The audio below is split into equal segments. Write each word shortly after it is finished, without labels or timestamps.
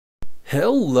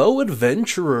Hello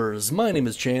adventurers, my name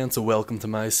is Chance, welcome to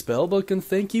my Spellbook, and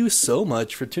thank you so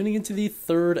much for tuning into the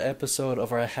third episode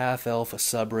of our half-elf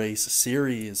subrace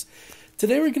series.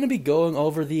 Today we're going to be going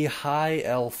over the high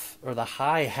elf, or the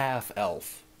high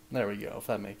half-elf. There we go, if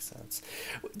that makes sense.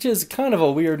 Which is kind of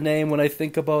a weird name when I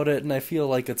think about it, and I feel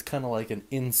like it's kind of like an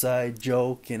inside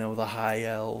joke, you know, the high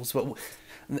elves, but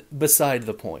beside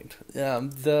the point.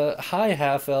 The High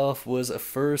Half-Elf was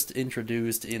first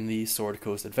introduced in the Sword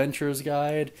Coast Adventures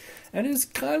Guide, and is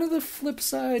kind of the flip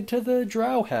side to the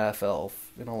Drow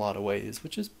Half-Elf in a lot of ways,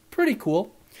 which is pretty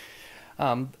cool.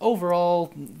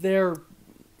 Overall, they're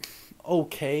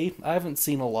okay. I haven't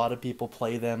seen a lot of people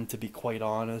play them, to be quite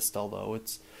honest, although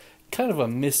it's kind of a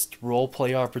missed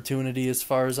roleplay opportunity as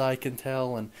far as I can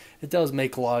tell, and it does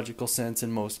make logical sense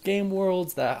in most game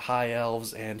worlds that high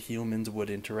elves and humans would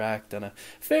interact on a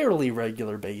fairly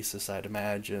regular basis, I'd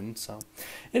imagine. So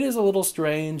it is a little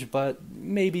strange, but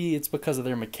maybe it's because of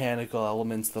their mechanical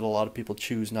elements that a lot of people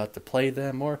choose not to play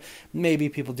them, or maybe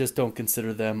people just don't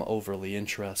consider them overly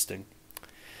interesting.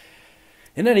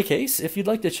 In any case, if you'd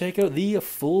like to check out the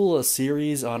full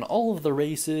series on all of the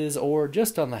races or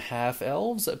just on the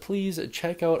half-elves, please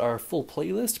check out our full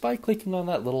playlist by clicking on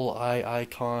that little eye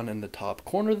icon in the top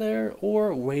corner there,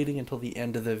 or waiting until the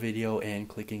end of the video and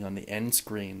clicking on the end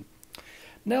screen.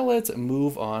 Now let's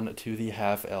move on to the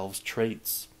half-elves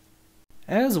traits.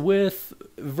 As with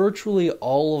virtually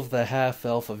all of the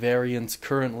half-elf variants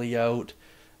currently out,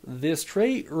 this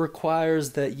trait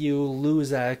requires that you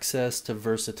lose access to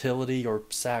versatility, or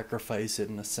sacrifice it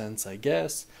in a sense, I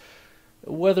guess.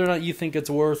 Whether or not you think it's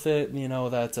worth it, you know,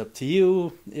 that's up to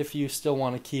you. If you still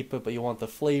want to keep it, but you want the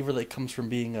flavor that comes from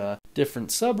being a different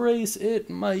subrace, it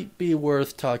might be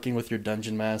worth talking with your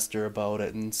dungeon master about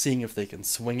it and seeing if they can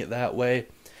swing it that way.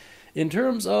 In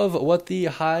terms of what the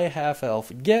high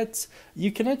half-elf gets,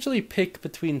 you can actually pick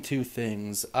between two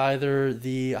things. Either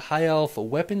the high elf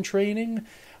weapon training,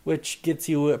 which gets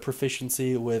you a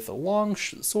proficiency with long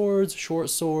swords,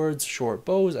 short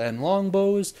bows, and long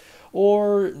bows,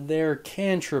 or their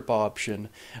cantrip option,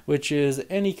 which is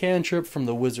any cantrip from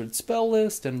the wizard spell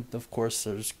list, and of course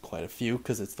there's quite a few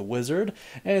because it's the wizard,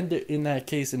 and in that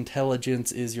case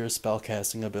intelligence is your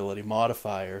spellcasting ability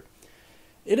modifier.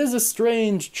 It is a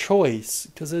strange choice,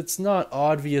 because it's not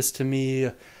obvious to me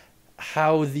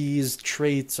how these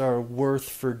traits are worth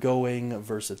forgoing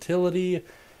versatility.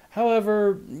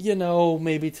 However, you know,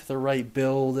 maybe to the right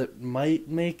build it might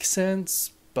make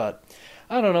sense, but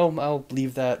I don't know, I'll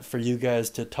leave that for you guys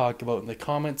to talk about in the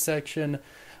comment section.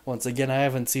 Once again, I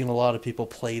haven't seen a lot of people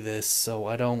play this, so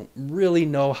I don't really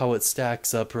know how it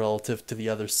stacks up relative to the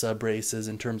other subraces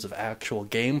in terms of actual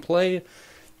gameplay.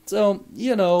 So,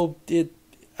 you know,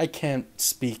 I can't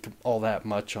speak all that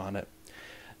much on it.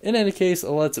 In any case,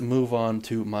 let's move on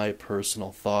to my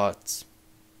personal thoughts.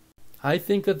 I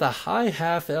think that the high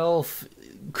half-elf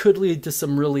could lead to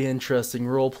some really interesting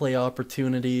roleplay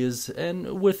opportunities,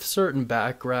 and with certain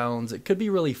backgrounds, it could be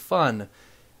really fun.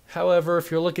 However,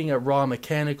 if you're looking at raw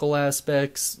mechanical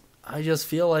aspects, I just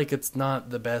feel like it's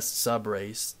not the best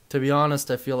subrace. To be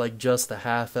honest, I feel like just the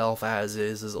half-elf as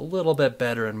is a little bit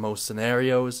better in most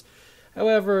scenarios.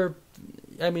 However,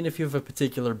 I mean, if you have a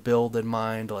particular build in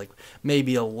mind, like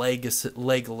maybe a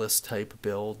Legolas type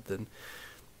build, then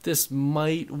this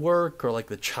might work, or like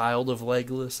the child of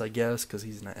Legolas, I guess, because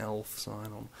he's an elf, so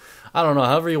I don't know,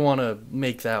 however you want to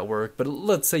make that work. But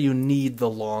let's say you need the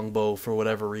longbow for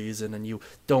whatever reason, and you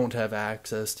don't have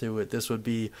access to it. This would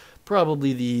be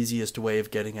probably the easiest way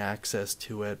of getting access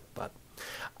to it, but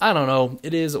I don't know,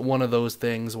 it is one of those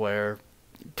things where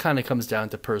it kind of comes down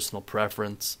to personal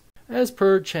preference. As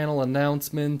per channel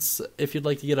announcements, if you'd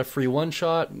like to get a free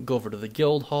one-shot, go over to the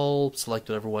guild hall, select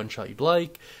whatever one-shot you'd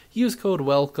like, use code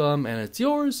WELCOME, and it's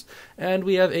yours. And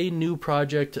we have a new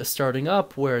project starting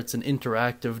up where it's an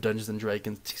interactive Dungeons &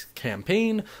 Dragons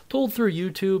campaign told through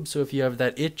YouTube, so if you have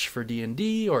that itch for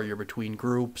D&D, or you're between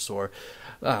groups, or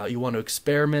you want to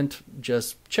experiment,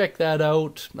 just check that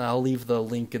out. I'll leave the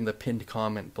link in the pinned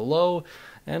comment below,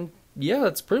 and yeah,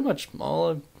 that's pretty much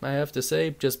all I have to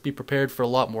say. Just be prepared for a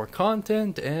lot more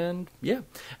content, and yeah,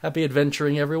 happy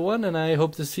adventuring everyone, and I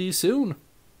hope to see you soon.